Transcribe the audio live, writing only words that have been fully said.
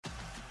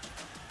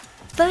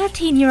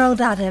13-year-old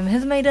Adam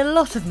has made a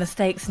lot of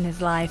mistakes in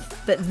his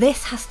life, but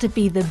this has to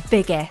be the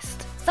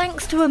biggest.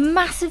 Thanks to a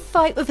massive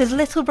fight with his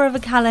little brother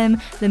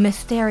Callum, the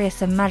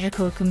mysterious and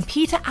magical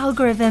computer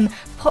algorithm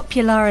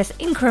Popularis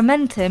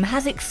Incrementum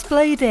has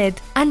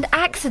exploded and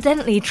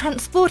accidentally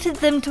transported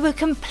them to a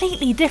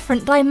completely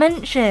different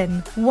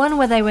dimension. One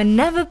where they were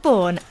never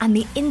born and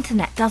the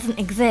internet doesn't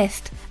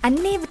exist,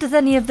 and neither does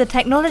any of the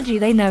technology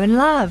they know and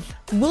love.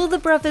 Will the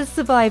brothers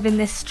survive in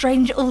this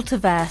strange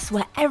Ultiverse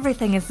where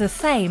everything is the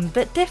same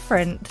but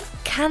different?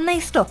 Can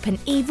they stop an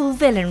evil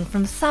villain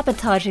from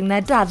sabotaging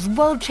their dad's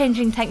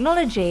world-changing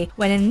technology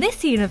when in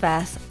this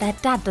universe, their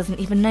dad doesn't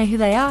even know who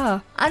they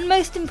are? And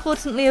most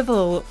importantly of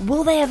all,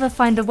 will they ever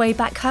find a way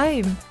back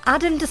home?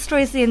 Adam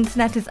Destroys the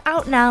Internet is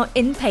out now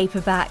in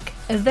paperback,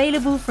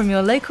 available from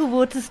your local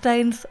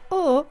Waterstones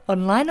or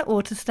online at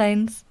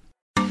Waterstones.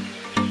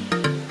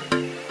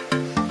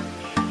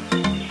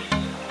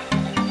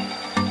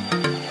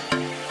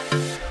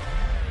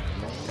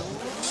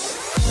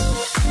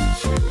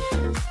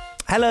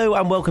 Hello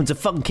and welcome to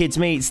Fun Kids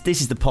Meets.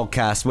 This is the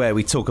podcast where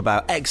we talk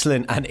about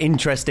excellent and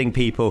interesting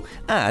people,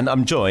 and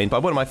I'm joined by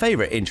one of my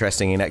favourite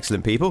interesting and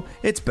excellent people.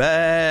 It's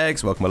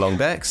Bex. Welcome along,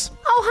 Bex.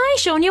 Oh, hi,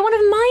 Sean. You're one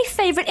of my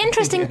favourite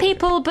interesting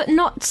people, but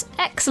not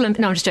excellent.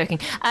 No, I'm just joking.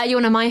 You're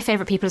one of my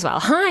favourite people as well.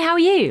 Hi, how are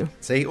you?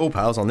 See, all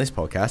pals on this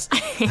podcast.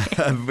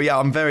 Yeah,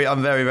 I'm very,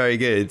 very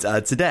good.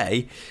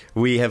 Today,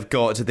 we have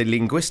got the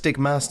linguistic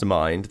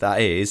mastermind that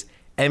is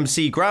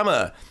MC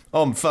Grammer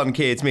on Fun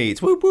Kids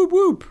Meets. Whoop, whoop,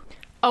 whoop.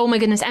 Oh my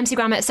goodness, MC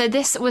Grammer. So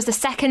this was the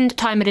second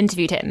time I'd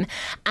interviewed him,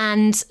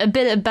 and a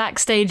bit of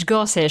backstage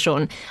goss here,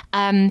 Sean.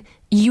 I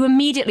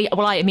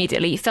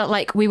immediately felt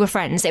like we were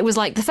friends. It was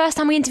like the first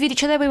time we interviewed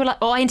each other, we were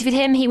like, I interviewed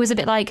him, he was a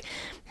bit like,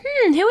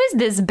 who is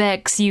this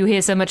Bex you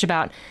hear so much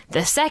about?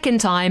 The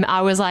second time,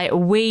 I was like,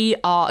 we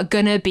are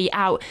gonna be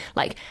out,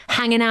 like,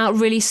 hanging out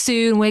really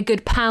soon, we're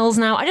good pals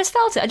now. I just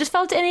felt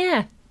it in the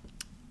air.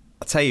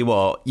 I'll tell you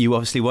what, you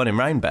obviously won in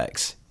round,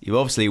 Bex. You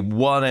obviously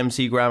won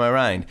MC Grammer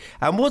round.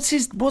 And what's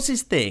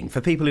his thing for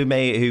people who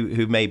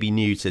may be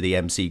new to the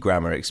MC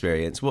Grammer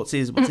experience? What's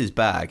his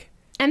bag?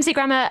 MC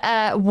Grammer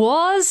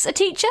was a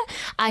teacher.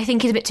 I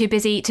think he's a bit too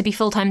busy to be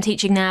full-time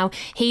teaching now.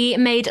 He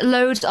made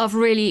loads of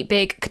really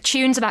big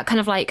tunes about kind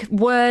of like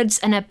words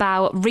and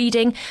about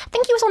reading. I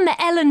think he was on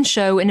the Ellen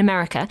Show in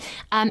America.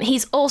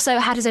 He's also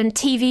had his own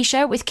TV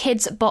show with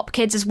Kids Bop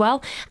Kids as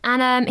well.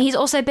 And he's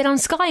also been on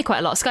Sky quite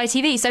a lot, Sky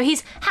TV. So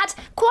he's had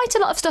quite a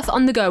lot of stuff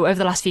on the go over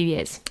the last few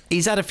years.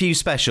 He's had a few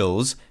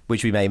specials,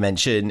 which we may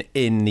mention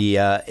in the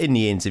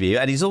interview.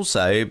 And he's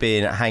also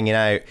been hanging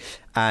out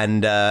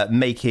and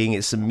making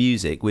some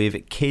music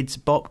with Kids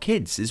Bop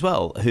Kids as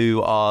well,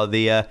 who are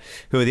the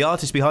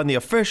artists behind the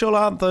official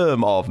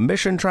anthem of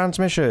Mission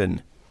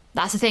Transmission.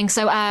 That's the thing.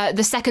 So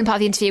the second part of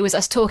the interview was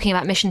us talking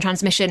about Mission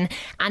Transmission,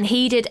 and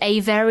he did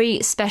a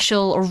very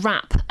special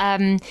rap.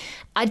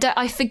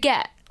 I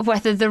forget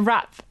whether the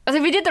rap... I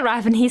think we did the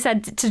rap and he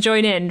said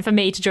for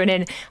me to join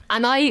in.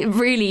 And I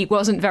really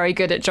wasn't very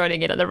good at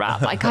joining in at the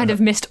rap. I kind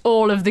of missed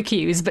all of the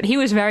cues, but he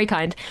was very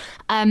kind.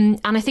 And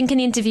I think in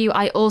the interview,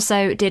 I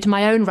also did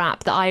my own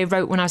rap that I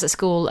wrote when I was at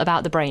school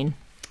about the brain.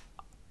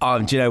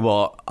 Do you know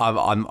what?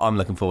 I'm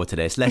looking forward to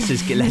this.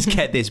 Let's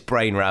get this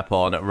brain rap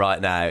on right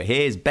now.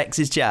 Here's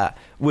Bex's chat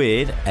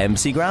with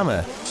MC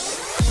Grammer.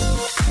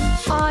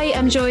 I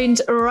am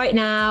joined right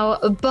now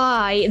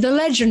by the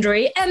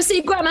legendary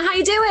MC Grammer. How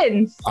you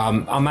doing?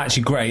 I'm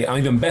actually great. I'm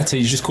even better.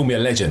 You just call me a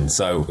legend.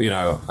 So,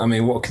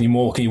 what can you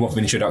want from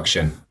an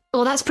introduction?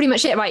 Well, that's pretty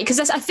much it, right?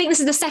 Because I think this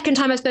is the second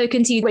time I've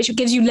spoken to you, which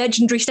gives you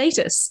legendary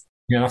status.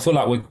 Yeah, and I feel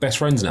like we're best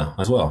friends now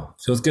as well.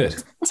 Feels good.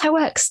 That's how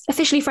it works.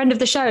 Officially friend of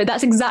the show.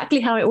 That's exactly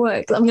how it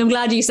works. I'm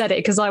glad you said it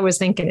because I was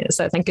thinking it.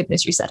 So thank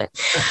goodness you said it.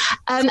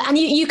 And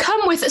you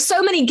come with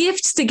so many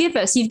gifts to give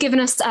us. You've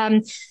given us,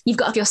 you've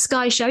got your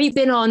Sky show. You've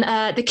been on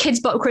the Kids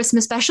Bop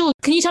Christmas special.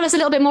 Can you tell us a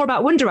little bit more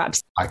about Wonder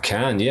Raps? I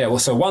can, yeah. Well,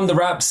 so Wonder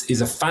Raps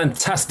is a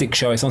fantastic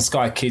show. It's on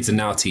Sky Kids and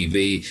Now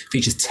TV.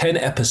 Features 10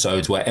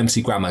 episodes where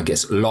MC Grammer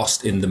gets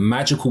lost in the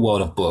magical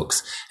world of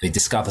books and he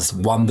discovers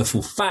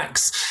wonderful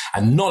facts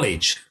and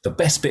knowledge. The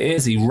best bit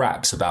is he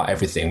raps about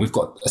everything. We've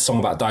got a song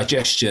about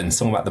digestion, a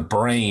song about the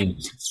brain,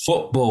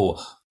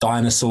 football,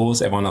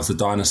 dinosaurs. Everyone loves the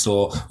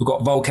dinosaur. We've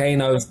got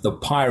volcanoes, the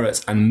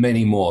pirates, and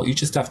many more. You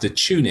just have to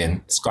tune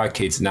in Sky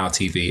Kids Now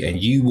TV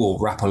and you will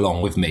rap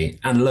along with me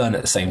and learn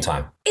at the same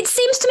time. It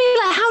seems to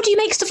me like, how do you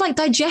make stuff like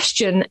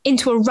digestion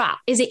into a rap?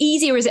 Is it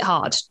easy or is it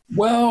hard?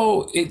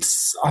 Well,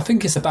 I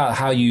think it's about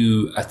how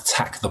you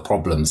attack the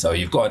problem. So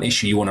you've got an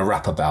issue you want to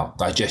rap about,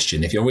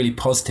 digestion. If you're really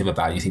positive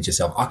about it, you think to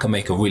yourself, I can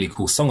make a really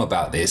cool song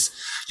about this.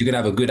 You're going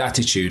to have a good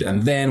attitude.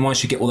 And then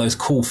once you get all those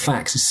cool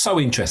facts, it's so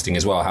interesting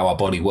as well how our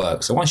body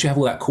works. So once you have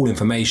all that cool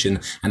information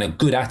and a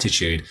good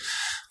attitude,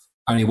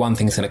 only one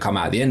thing's going to come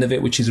out at the end of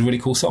it, which is a really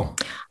cool song.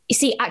 You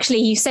see, actually,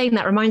 you saying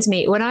that reminds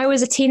me, when I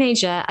was a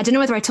teenager, I don't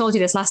know whether I told you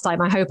this last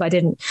time, I hope I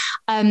didn't.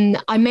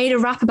 I made a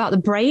rap about the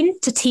brain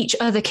to teach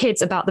other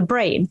kids about the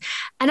brain.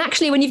 And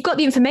actually, when you've got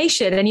the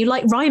information and you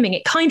like rhyming,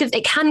 it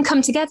can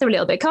come together a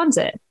little bit, can't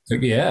it?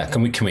 Yeah,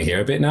 can we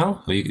hear a bit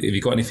now? Have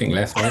you got anything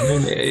left?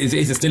 Is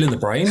it still in the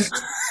brain?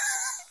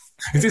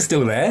 Is it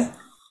still there?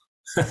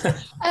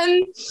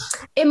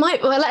 It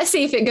might. Well, let's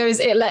see if it goes.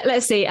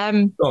 Let's see.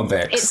 Go on,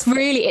 Bex.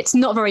 It's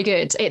not very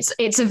good.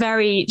 It's a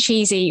very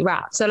cheesy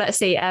rap. So let's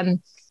see.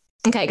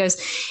 Okay, it goes.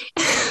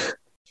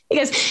 It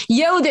goes,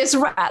 yo, this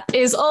rap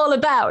is all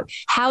about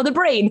how the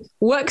brain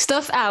works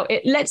stuff out.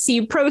 It lets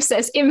you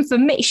process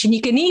information.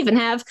 You can even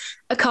have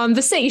a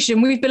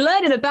conversation. We've been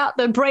learning about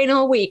the brain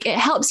all week. It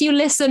helps you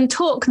listen,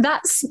 talk,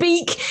 that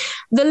speak.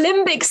 The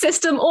limbic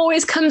system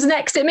always comes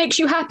next. It makes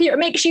you happier. It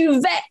makes you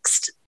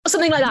vexed.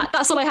 Something like that.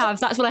 That's all I have.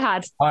 That's what I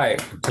had. All right,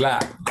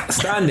 clap.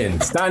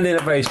 Standing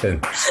ovation.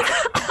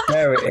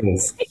 There it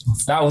is.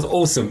 That was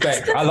awesome,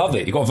 Beck. I love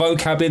it. You got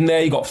vocab in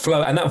there, you got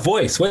flow, and that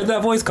voice. Where did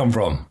that voice come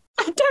from?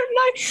 I don't know.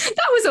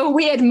 That was a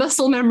weird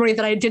muscle memory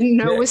that I didn't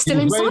know was still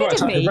inside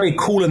of me. Very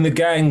Cool in the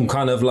Gang,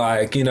 kind of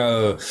like, you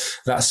know,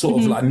 that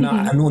sort of like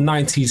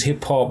 90s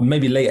hip hop,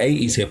 maybe late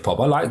 80s hip hop.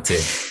 I liked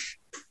it.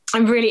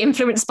 I'm really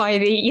influenced by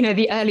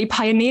the early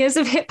pioneers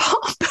of hip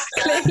hop.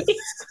 Clearly.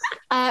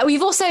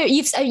 We've also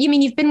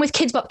you've been with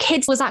Kids Bop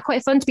Kids. Was that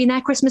quite fun to be in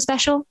their Christmas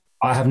special?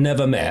 I have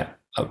never met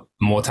a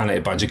more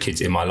talented bunch of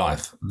kids in my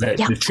life. The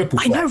triple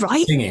threat, I know,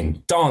 right?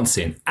 Singing,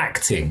 dancing,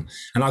 acting.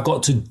 And I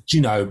got to,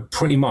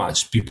 pretty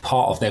much be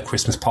part of their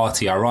Christmas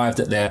party. I arrived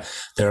at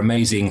their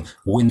amazing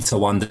winter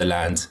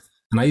wonderland.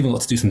 And I even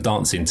got to do some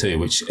dancing too,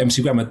 which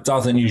MC Grammar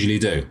doesn't usually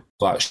do.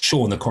 But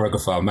Sean, the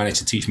choreographer, managed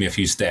to teach me a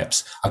few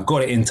steps. I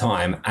got it in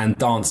time and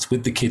danced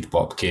with the Kids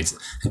Bop Kids.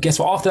 And guess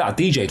what? After that, I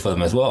DJ'd for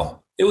them as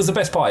well. It was the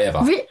best party ever.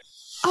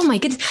 Oh my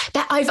goodness.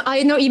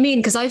 I know what you mean,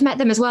 because I've met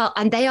them as well.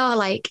 And they are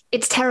like,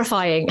 it's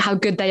terrifying how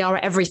good they are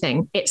at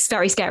everything. It's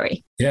very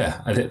scary.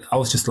 Yeah. I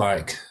was just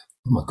like,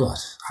 oh my God,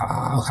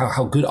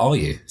 how good are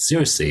you?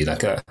 Seriously.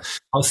 Like I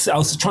was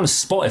trying to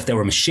spot if they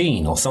were a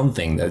machine or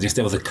something.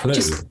 There was a clue.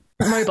 Just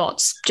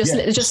robots,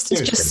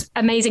 just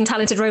amazing,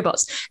 talented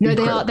robots. No,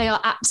 incredible. They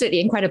are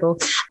absolutely incredible.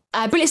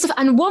 Brilliant stuff.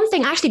 And one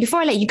thing, actually, before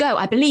I let you go,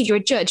 I believe you're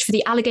a judge for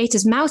the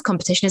Alligator's Mouth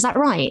competition. Is that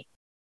right?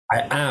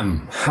 I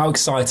am. How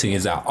exciting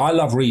is that? I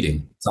love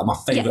reading. It's like my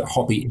favorite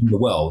hobby in the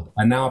world.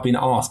 And now I've been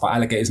asked by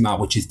Alligator's Mouth,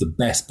 which is the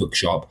best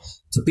bookshop,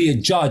 to be a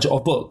judge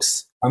of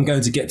books. I'm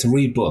going to get to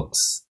read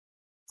books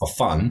for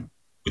fun,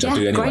 which I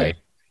do anyway, great.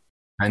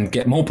 And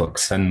get more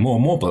books and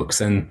more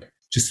books and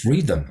just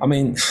read them. I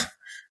mean,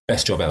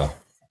 best job ever.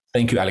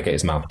 Thank you,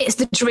 Alligator's Mouth. It's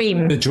the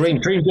dream. The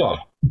dream job.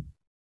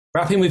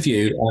 Rapping with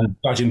you and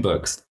judging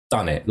books.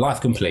 Done it.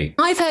 Life complete.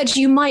 I've heard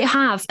you might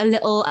have a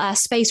little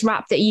space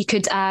rap that you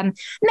could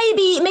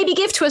maybe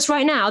give to us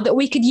right now that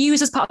we could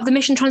use as part of the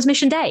Mission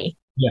Transmission Day.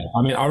 Yeah,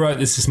 I mean, I wrote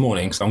this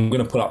morning, so I'm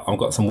going to pull up. I've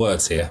got some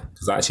words here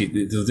because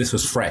actually this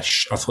was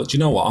fresh. I thought, you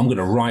know what? I'm going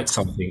to write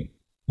something.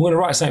 I'm going to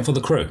write something for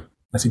the crew.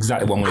 That's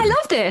exactly what I'm going to do. I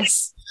love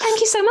this.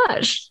 Thank you so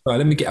much. All right,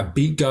 let me get a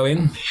beat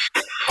going.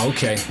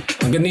 Okay,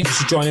 I'm going to need you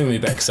to join in with me,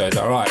 Beck. So is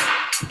that all right?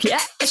 Yeah,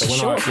 so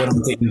sure. When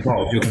I'm getting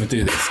involved, you're going to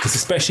do this,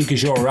 especially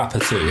because you're a rapper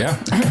too,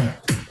 yeah?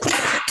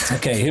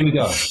 Okay, here we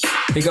go.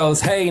 It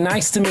goes, hey,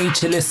 nice to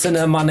meet you,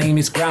 listener. My name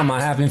is Grammar,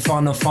 having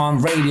fun on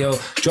farm radio,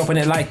 dropping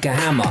it like a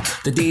hammer.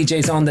 The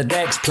DJ's on the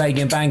decks,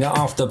 playing banger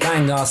after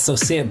banger. So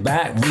sit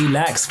back,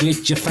 relax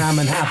with your fam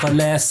and have a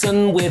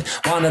lesson with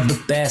one of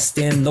the best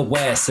in the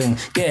West. And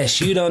guess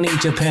you don't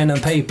need your pen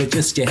and paper,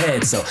 just your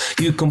head. So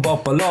you can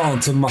bop along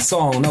to my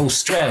song, no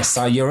stress.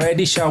 Are you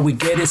ready? Shall we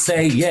get it?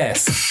 Say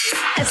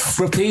yes.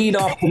 Repeat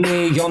after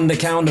me on the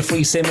count of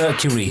three, say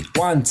Mercury.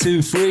 1,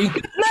 2, 3.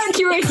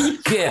 Mercury!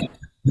 Yeah.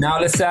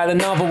 Now let's add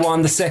another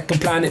one, the second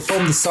planet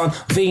from the sun,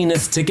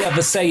 Venus.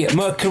 Together say it,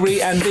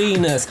 Mercury and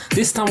Venus.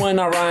 This time when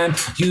I rhyme,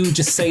 you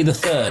just say the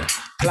third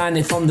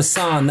planet from the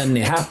sun, and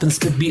it happens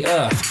to be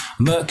Earth.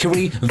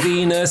 Mercury,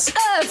 Venus,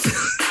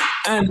 Earth.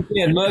 And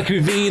again, Mercury,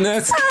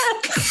 Venus.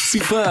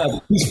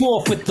 Superb. Who's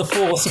fourth with the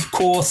force, of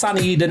course? I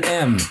need an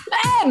M.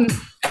 M.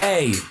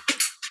 A.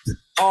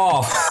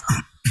 R.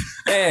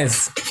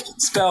 S.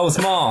 Spells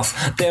Mars.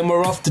 Then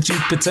we're off to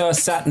Jupiter,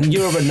 Saturn,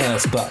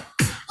 Uranus. But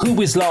who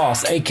is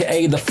last,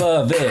 aka the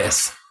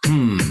furthest?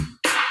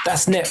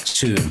 That's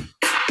Neptune.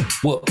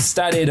 Whoops,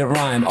 that didn't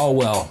rhyme. Oh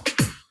well,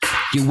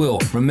 you will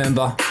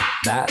remember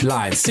that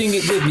line. Sing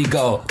it with me,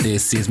 go.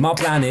 This is my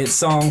planet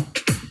song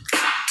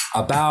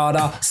about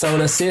our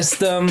solar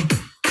system.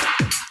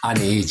 I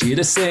need you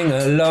to sing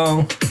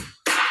along.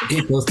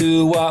 It goes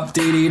do up,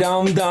 dee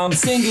dum dum.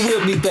 Sing it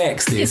with me,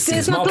 Bex. This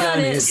is my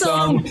planet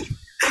song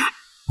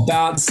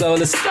about the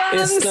solar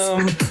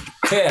system.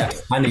 Yeah,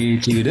 I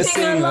need you to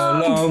sing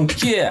along.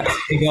 Yeah,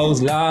 it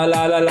goes la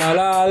la la la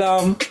la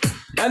la.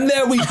 And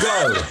there we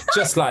go,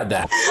 just like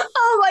that.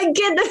 Oh my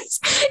goodness.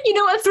 You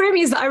know what threw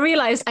me is that I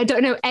realised I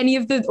don't know any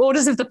of the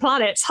orders of the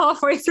planets.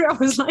 Halfway through, I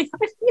was like, I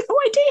have no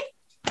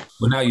idea.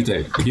 Well, now you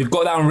do. You've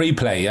got that on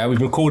replay, yeah?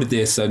 We've recorded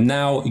this, so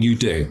now you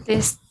do.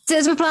 This So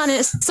it's my plan.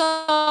 It's a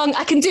song.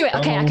 I can do it.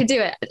 Okay, I can do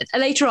it.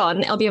 Later on,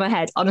 it'll be in my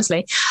head,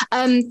 honestly.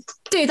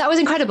 Dude, that was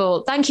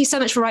incredible. Thank you so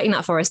much for writing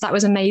that for us. That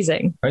was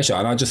amazing. Pleasure.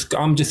 And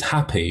I'm just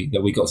happy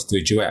that we got to do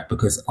a duet,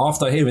 because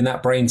after hearing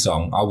that Brain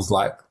song, I was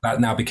like, that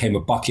now became a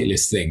bucket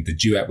list thing, the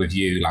duet with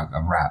you, like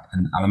a rap.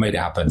 And I made it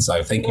happen.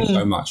 So thank you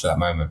so much for that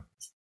moment.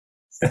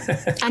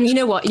 And you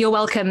know what? You're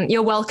welcome.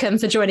 You're welcome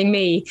for joining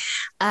me,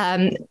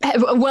 a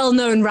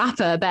well-known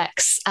rapper,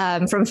 Bex,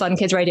 from Fun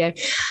Kids Radio.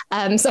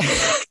 So,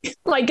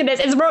 my goodness,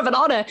 it's more of an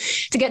honor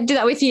to get to do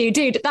that with you,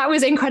 dude. That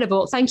was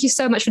incredible. Thank you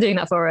so much for doing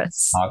that for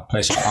us. Our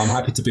pleasure. I'm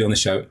happy to be on the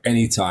show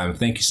anytime.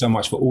 Thank you so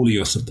much for all of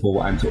your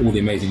support and to all the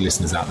amazing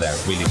listeners out there.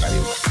 Really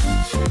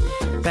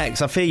valuable.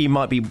 Bex, I fear you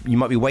might be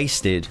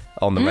wasted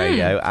on the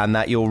radio, and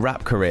that your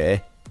rap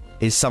career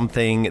is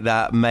something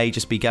that may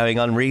just be going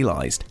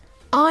unrealised.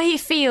 I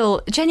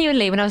feel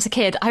genuinely, when I was a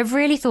kid, I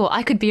really thought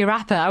I could be a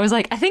rapper. I was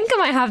like, I think I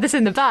might have this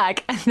in the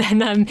bag.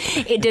 And then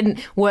it didn't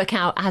work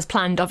out as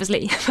planned,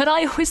 obviously. But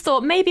I always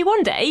thought maybe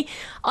one day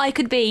I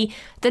could be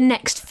the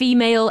next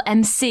female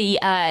MC.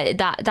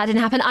 That didn't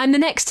happen. I'm the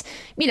next,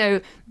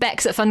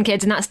 Bex at Fun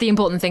Kids, and that's the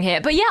important thing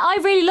here. But yeah, I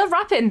really love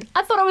rapping.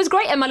 I thought I was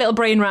great at my little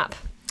brain rap.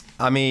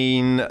 I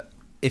mean,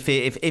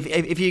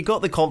 if you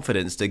got the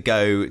confidence to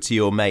go to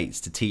your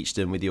mates to teach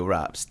them with your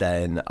raps,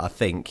 then I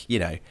think,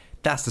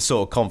 that's the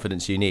sort of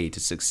confidence you need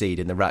to succeed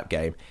in the rap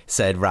game,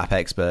 said rap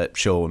expert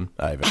Sean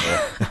over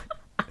here.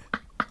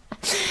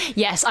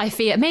 Yes, I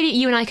fear maybe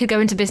you and I could go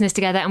into business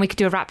together and we could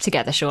do a rap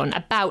together, Sean,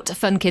 about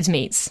Fun Kids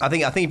Meets. I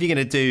think if you're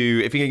going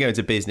to go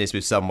into business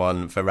with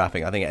someone for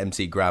rapping, I think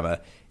MC Grammar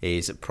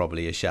is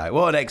probably a shout.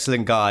 What an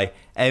excellent guy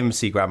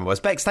MC Grammar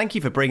was. Bex, thank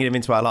you for bringing him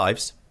into our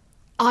lives.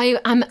 I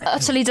am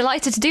utterly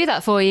delighted to do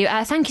that for you.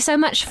 Thank you so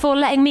much for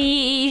letting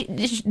me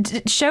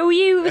show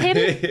you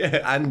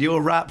him. And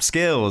your rap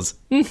skills.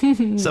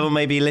 Someone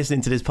may be listening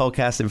to this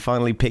podcast and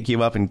finally pick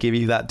you up and give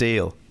you that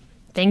deal.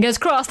 Fingers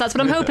crossed, that's what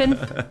I'm hoping.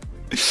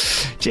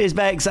 Cheers,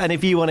 Bex. And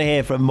if you want to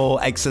hear from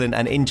more excellent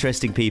and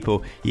interesting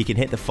people, you can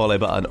hit the follow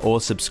button or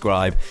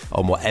subscribe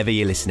on whatever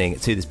you're listening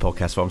to this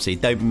podcast from, so you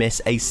don't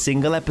miss a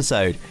single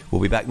episode.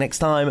 We'll be back next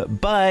time.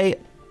 Bye.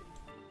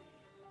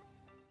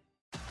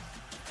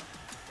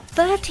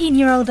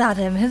 13-year-old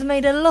Adam has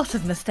made a lot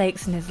of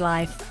mistakes in his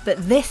life, but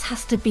this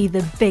has to be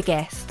the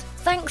biggest.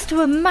 Thanks to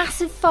a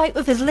massive fight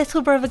with his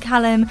little brother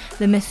Callum,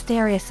 the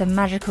mysterious and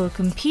magical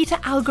computer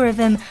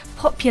algorithm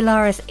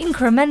Popularis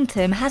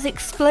Incrementum has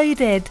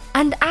exploded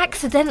and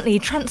accidentally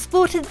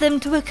transported them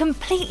to a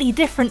completely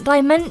different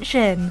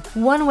dimension.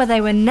 One where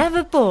they were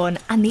never born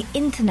and the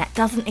internet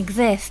doesn't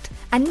exist,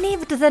 and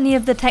neither does any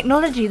of the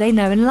technology they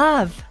know and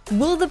love.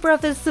 Will the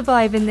brothers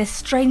survive in this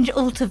strange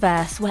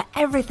Ultiverse where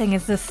everything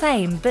is the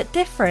same but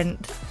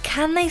different?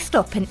 Can they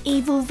stop an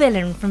evil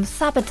villain from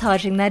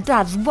sabotaging their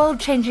dad's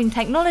world-changing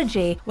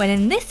technology when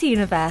in this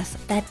universe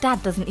their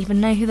dad doesn't even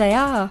know who they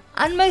are?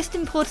 And most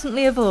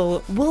importantly of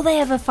all, will they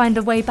ever find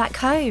a way back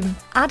home?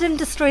 Adam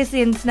Destroys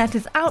the Internet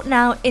is out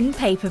now in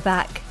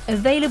paperback,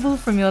 available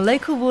from your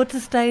local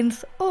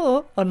Waterstones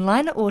or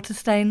online at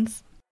Waterstones.